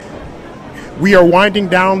We are winding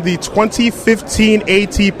down the 2015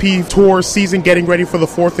 ATP Tour season, getting ready for the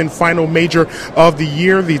fourth and final major of the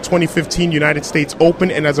year, the 2015 United States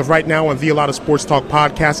Open. And as of right now on the A Lot of Sports Talk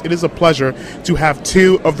podcast, it is a pleasure to have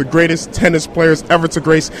two of the greatest tennis players ever to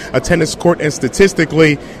grace a tennis court, and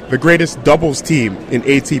statistically, the greatest doubles team in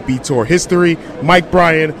ATP Tour history. Mike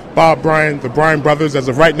Bryan, Bob Bryan, the Bryan brothers. As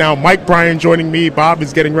of right now, Mike Bryan joining me. Bob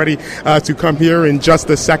is getting ready to come here in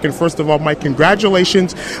just a second. First of all, Mike,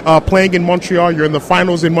 congratulations playing in Montreal. You're in the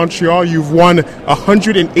finals in Montreal. You've won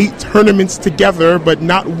 108 tournaments together, but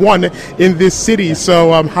not one in this city.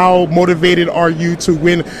 So how motivated are you to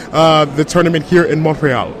win the tournament here in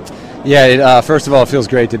Montreal? Yeah, first of all, it feels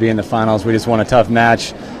great to be in the finals. We just won a tough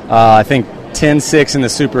match. I think 10-6 in the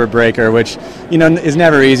super breaker, which, is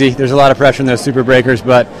never easy. There's a lot of pressure in those super breakers,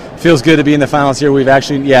 but it feels good to be in the finals here. We've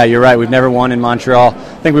actually, yeah, you're right, we've never won in Montreal.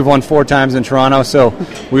 I think we've won 4 times in Toronto, so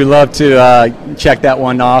we love to check that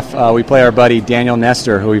one off. We play our buddy Daniel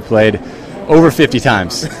Nestor, who we played over 50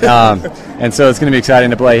 times. And so it's going to be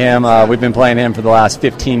exciting to play him. We've been playing him for the last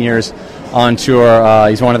 15 years on tour.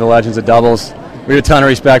 He's one of the legends of doubles. We have a ton of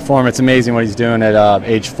respect for him. It's amazing what he's doing at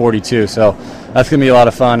age 42. So that's going to be a lot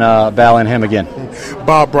of fun battling him again.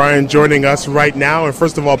 Bob Bryan joining us right now. And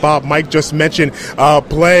first of all, Bob, Mike just mentioned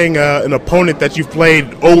playing an opponent that you've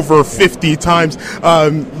played over 50 times.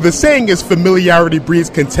 The saying is familiarity breeds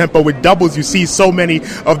contempt, but with doubles you see so many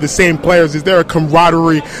of the same players. Is there a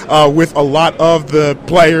camaraderie with a lot of the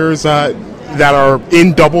players that are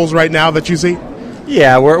in doubles right now that you see?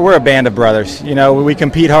 Yeah, we're a band of brothers. We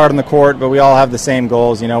compete hard on the court, but we all have the same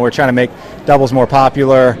goals. We're trying to make doubles more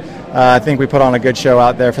popular. I think we put on a good show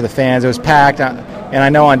out there for the fans. It was packed, and I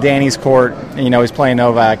know on Danny's court, he's playing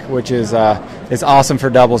Novak, which is awesome for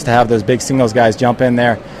doubles to have those big singles guys jump in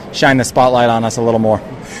there, shine the spotlight on us a little more.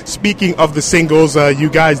 Speaking of the singles, you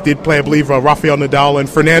guys did play, I believe, Rafael Nadal and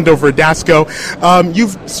Fernando Verdasco.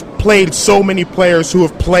 You've played so many players who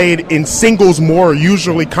have played in singles more,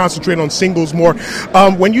 usually concentrate on singles more.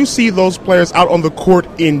 When you see those players out on the court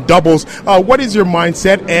in doubles, what is your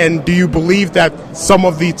mindset, and do you believe that some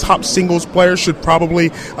of the top singles players should probably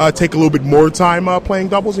take a little bit more time playing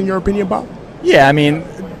doubles, in your opinion, Bob? Yeah, I mean,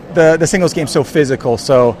 the singles game's so physical,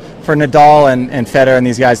 so for Nadal and Federer and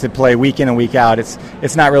these guys to play week in and week out,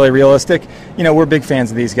 it's not really realistic. We're big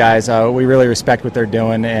fans of these guys. We really respect what they're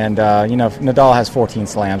doing, and Nadal has 14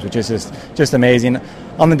 slams, which is just amazing.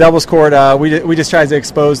 On the doubles court, we just try to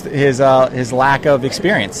expose his lack of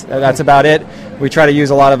experience. That's about it. We try to use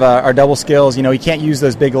a lot of our double skills. He can't use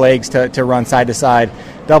those big legs to run side to side.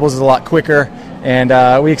 Doubles is a lot quicker,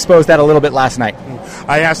 and we exposed that a little bit last night.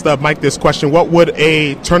 I asked Mike this question: what would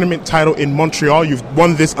a tournament title in Montreal? You've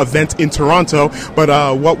won this event in Toronto,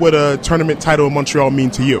 but what would a tournament title in Montreal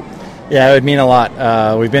mean to you? Yeah, it would mean a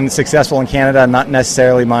lot. We've been successful in Canada, not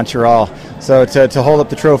necessarily Montreal. So to hold up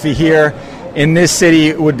the trophy here in this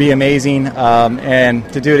city would be amazing,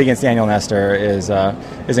 and to do it against Daniel Nestor is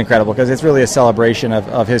incredible, because it's really a celebration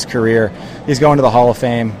of his career. He's going to the Hall of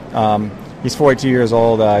Fame. He's 42 years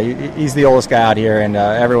old. He's the oldest guy out here, and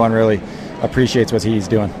everyone really appreciates what he's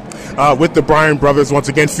doing. With the Bryan brothers, once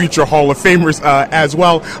again, future Hall of Famers as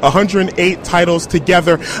well, 108 titles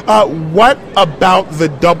together. What about the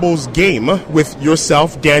doubles game with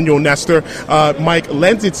yourself, Daniel Nestor, Mike,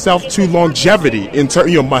 lends itself to longevity?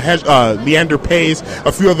 Leander Paes,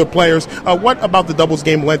 a few other players. What about the doubles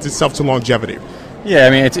game lends itself to longevity? Yeah, I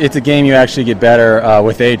mean, it's a game you actually get better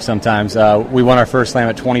with age sometimes. We won our first slam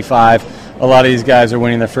at 25. A lot of these guys are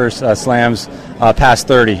winning their first slams past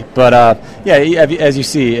 30. But, as you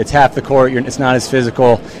see, it's half the court. It's not as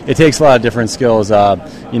physical. It takes a lot of different skills.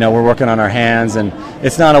 We're working on our hands, and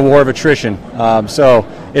it's not a war of attrition. So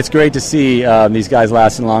it's great to see these guys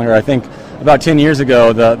lasting longer. I think about 10 years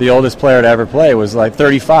ago, the oldest player to ever play was like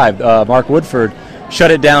 35. Mark Woodford shut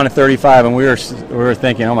it down at 35, and we were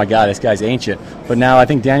thinking, oh, my God, this guy's ancient. But now I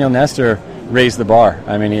think Daniel Nestor raised the bar.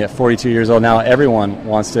 I mean, at 42 years old now, everyone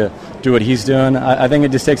wants to do what he's doing. I think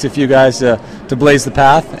it just takes a few guys to blaze the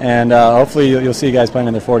path, and hopefully you'll see guys playing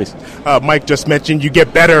in their 40s. Mike just mentioned you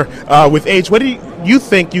get better with age. What do you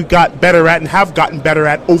think you got better at and have gotten better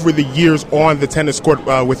at over the years on the tennis court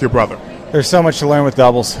with your brother? There's so much to learn with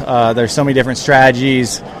doubles. There's so many different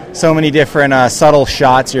strategies, so many different subtle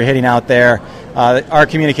shots you're hitting out there. Our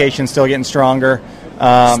communication's still getting stronger.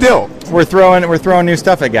 We're throwing new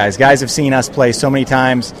stuff at guys. Guys have seen us play so many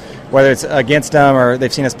times, whether it's against them or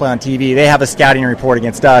they've seen us play on TV. They have a scouting report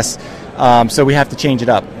against us, so we have to change it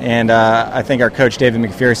up. And I think our coach David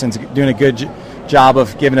McPherson's doing a good job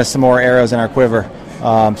of giving us some more arrows in our quiver.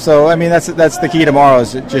 So, I mean, that's the key tomorrow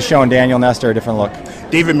is just showing Daniel Nestor a different look.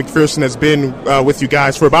 David McPherson has been with you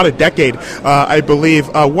guys for about a decade, I believe.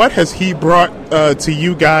 What has he brought to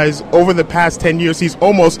you guys over the past 10 years? He's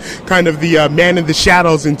almost kind of the man in the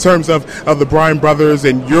shadows in terms of the Bryan brothers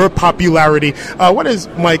and your popularity. What is,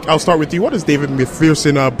 Mike, I'll start with you. What has David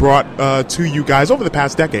McPherson brought to you guys over the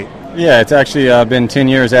past decade? Yeah, it's actually been 10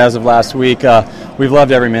 years as of last week. We've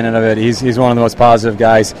loved every minute of it. He's one of the most positive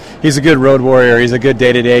guys. He's a good road warrior. He's a good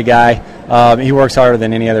day-to-day guy. He works harder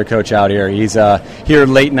than any other coach out here. He's here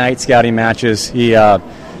late night scouting matches. He's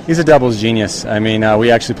a doubles genius. I mean, we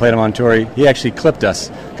actually played him on tour. He actually clipped us.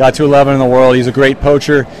 Got to 11 in the world. He's a great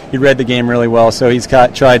poacher. He read the game really well. So he's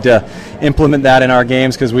tried to implement that in our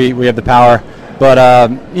games because we have the power. But,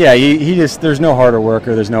 yeah, he just, there's no harder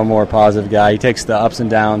worker. There's no more positive guy. He takes the ups and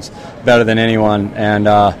downs better than anyone. And,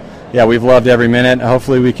 yeah, we've loved every minute.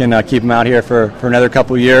 Hopefully we can keep him out here for another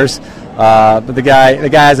couple of years. But the guy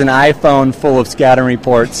has an iPhone full of scouting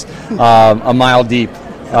reports a mile deep.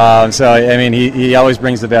 So, I mean, he always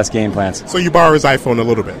brings the best game plans. So you borrow his iPhone a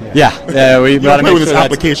little bit? Yeah. We got to play with his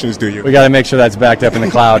applications, do you? We got to make sure that's backed up in the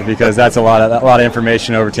cloud because that's a lot of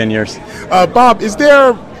information over 10 years. Bob, is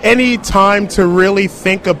there any time to really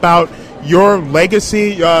think about your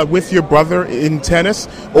legacy with your brother in tennis?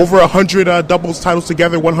 Over 100 doubles titles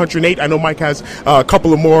together, 108. I know Mike has a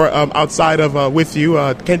couple of more outside of with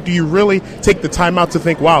you. Do you really take the time out to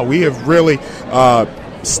think, wow, we have really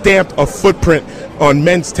stamped a footprint on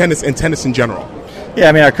men's tennis and tennis in general? Yeah,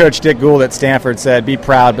 I mean, our coach Dick Gould at Stanford said, "Be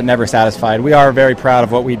proud but never satisfied." We are very proud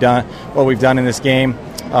of what we've done in this game.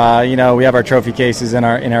 We have our trophy cases in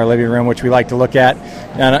our living room, which we like to look at,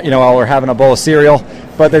 and while we're having a bowl of cereal.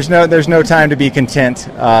 But there's no time to be content.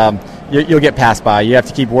 You'll get passed by. You have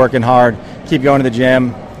to keep working hard, keep going to the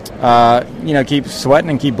gym, keep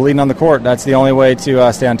sweating and keep bleeding on the court. That's the only way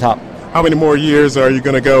to stay on top. How many more years are you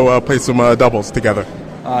going to go play some doubles together?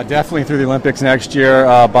 Definitely through the Olympics next year.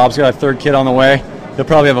 Bob's got a third kid on the way. He'll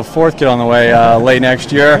probably have a fourth kid on the way late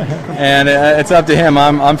next year, and it's up to him.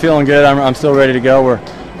 I'm feeling good. I'm still ready to go.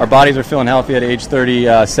 Our bodies are feeling healthy at age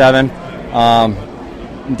 37.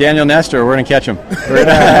 Daniel Nestor, we're going to catch him.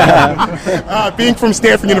 Being from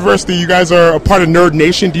Stanford University, you guys are a part of Nerd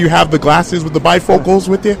Nation. Do you have the glasses with the bifocals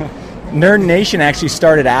with you? Nerd Nation actually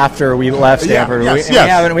started after we left Stanford. Yes.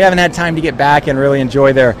 We haven't had time to get back and really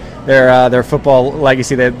enjoy their football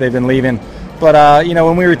legacy that they've been leaving. But,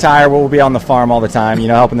 when we retire, we'll be on the farm all the time,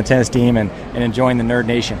 helping the tennis team and enjoying the Nerd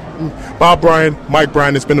Nation. Bob Bryan, Mike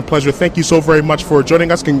Bryan, it's been a pleasure. Thank you so very much for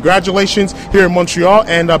joining us. Congratulations here in Montreal,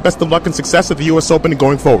 and best of luck and success at the U.S. Open and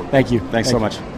going forward. Thank you. Thanks so much.